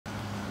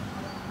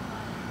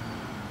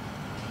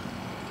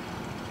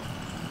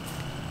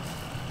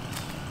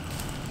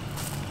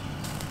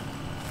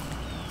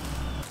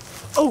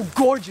Oh,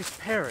 gorgeous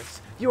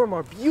Paris! You are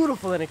more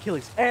beautiful than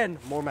Achilles and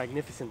more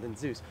magnificent than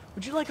Zeus.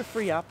 Would you like a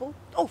free apple?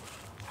 Oh,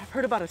 I've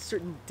heard about a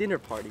certain dinner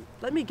party.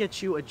 Let me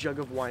get you a jug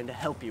of wine to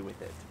help you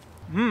with it.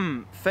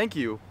 Thank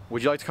you.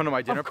 Would you like to come to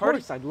my dinner party?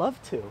 Of course, I'd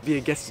love to. Be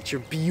a guest at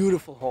your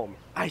beautiful home.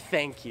 I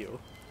thank you.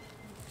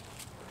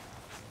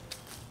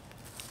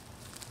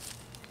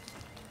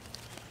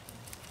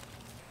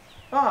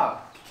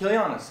 Ah,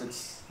 Caecilianus,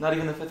 it's not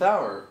even the 5th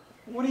hour.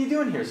 What are you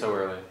doing here so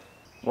early?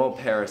 Well,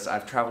 Paris,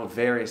 I've traveled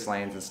various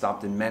lanes and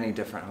stopped in many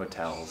different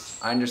hotels.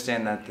 I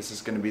understand that this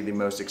is going to be the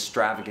most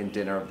extravagant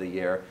dinner of the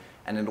year,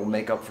 and it'll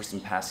make up for some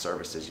past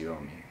services you owe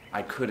me.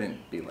 I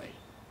couldn't be late.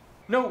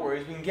 No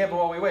worries, we can gamble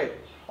while we wait.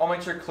 I'll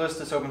make sure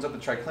Callistus opens up the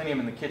triclinium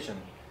in the kitchen.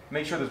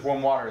 Make sure there's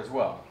warm water as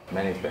well.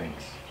 Many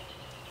thanks.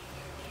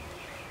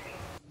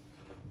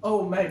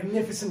 Oh,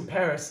 magnificent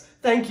Paris.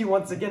 Thank you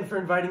once again for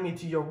inviting me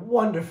to your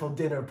wonderful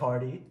dinner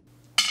party.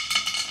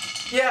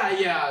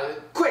 Yeah.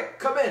 Quick,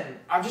 come in.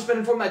 I've just been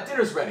informed that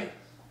dinner's ready.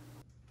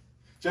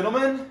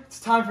 Gentlemen, it's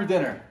time for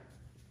dinner.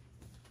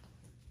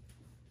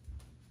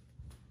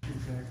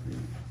 Exactly.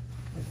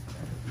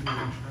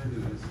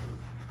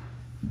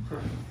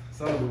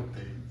 Salute.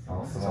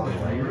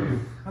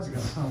 How's it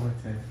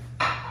going?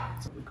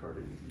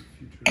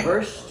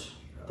 First,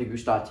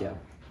 degustatio.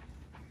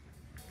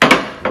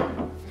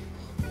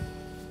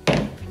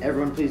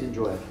 Everyone please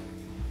enjoy.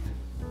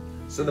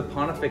 So the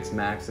Pontifex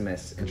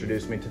Maximus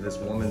introduced me to this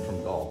woman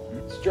from Gaul.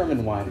 This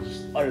German wine is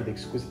just utterly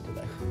exquisite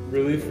today.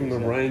 Really? From the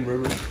Rhine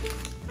River?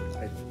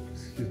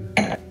 Excuse me.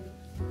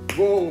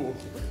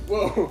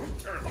 Whoa!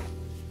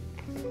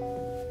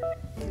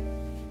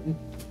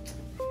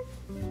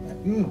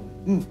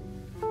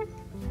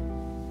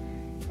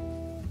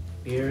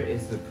 Here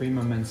is the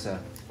prima mensa.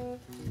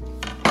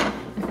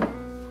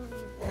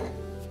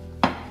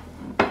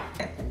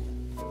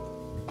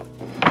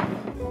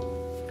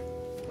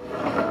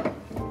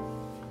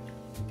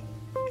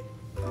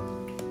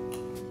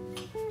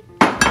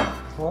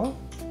 Huh?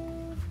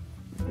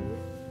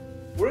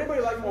 Would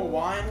anybody like more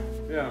wine?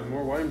 Yeah,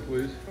 more wine,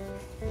 please.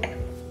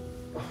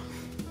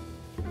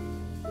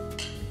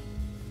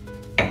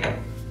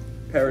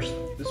 Paris,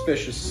 this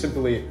fish is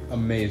simply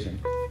amazing.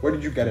 Where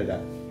did you get it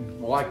at?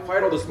 Well, I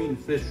acquired all this meat and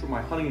fish from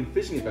my hunting and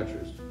fishing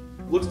adventures.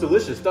 It looks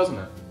delicious, doesn't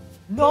it?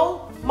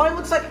 No, mine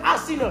looks like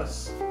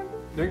asinus.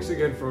 Thanks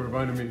again for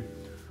inviting me.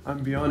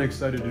 I'm beyond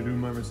excited to do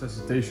my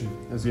resuscitation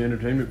as the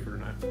entertainment for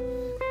tonight.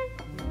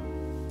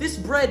 This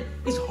bread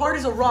is hard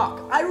as a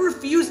rock. I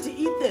refuse to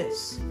eat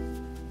this.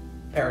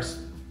 Paris,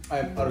 I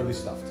am utterly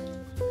stuffed.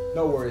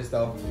 No worries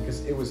though,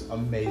 because it was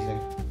amazing.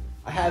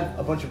 I have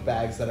a bunch of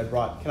bags that I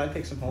brought. Can I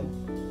take some home?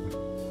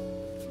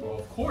 Well,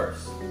 of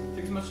course.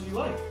 Take as much as you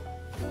like.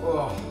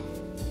 Oh,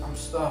 I'm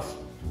stuffed.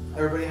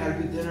 Everybody had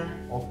a good dinner?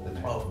 Oh,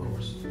 of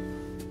course.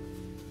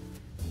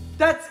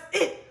 That's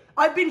it.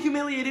 I've been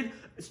humiliated.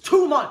 It's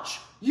too much.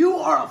 You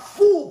are a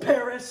fool,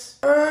 Paris.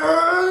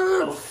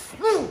 Let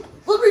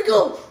me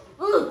go.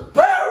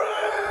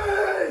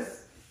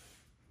 Paris!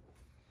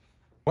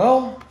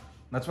 Well,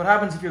 that's what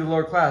happens if you're the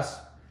lower class.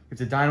 You have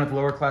to dine with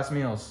lower class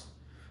meals.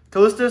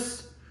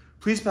 Callistus,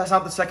 please pass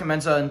out the second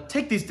mensa and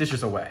take these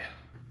dishes away.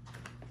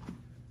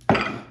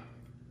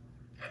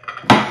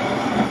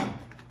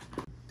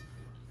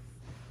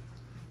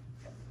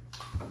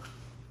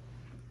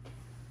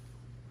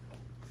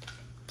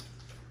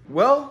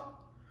 Well,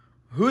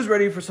 who's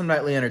ready for some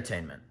nightly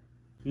entertainment?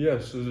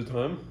 Yes, is it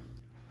time?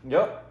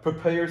 Yep,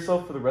 prepare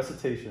yourself for the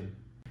recitation.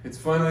 It's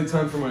finally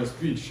time for my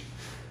speech.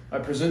 I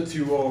present to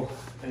you all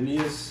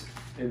Aeneas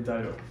and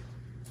Dido.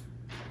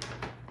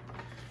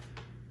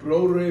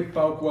 Prore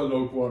pauqua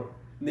loquor,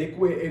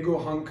 neque ego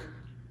hanc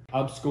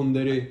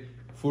abscondere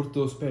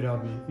furto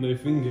speravi, ne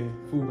finge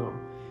fugam,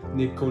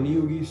 ne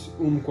coniugis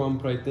umquam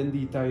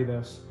praetendi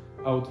taedas,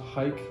 aut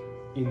haec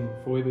in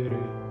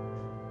foedere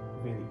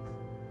veni.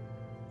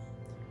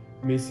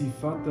 Me si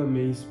fata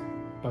meis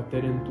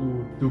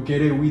paterentur,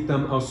 ducere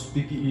vitam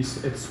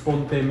auspiciis et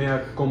sponte mea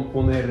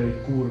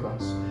componere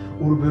curvas,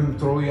 urbem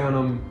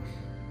Troianam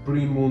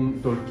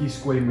primum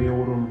dolcisque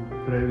meorum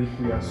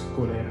reliquias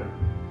colera.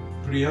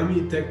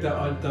 Priami tecta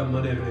alta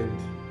manerent,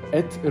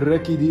 et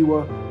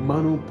recidiva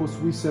manu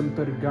posuissem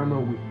pergama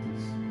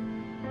victis.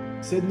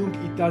 Sed nunc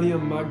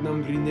Italiam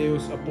magnam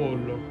Grineus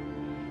Apollo,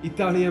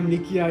 Italiam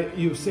Niciae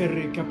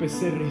iuserre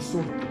capesserre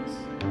sortis.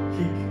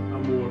 Hic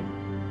amor,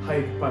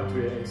 haec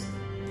patria est.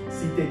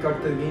 Site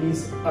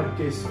Cartaginis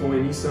arces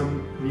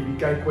foenisam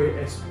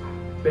vivicaeque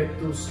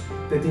spectus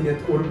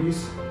detinet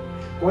urbis,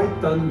 quae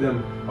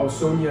tandem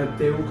Ausonia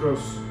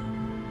teucros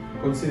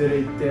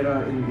considere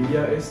terra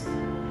invidia est,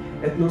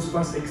 et nos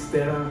fas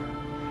exterra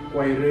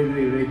quae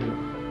regna.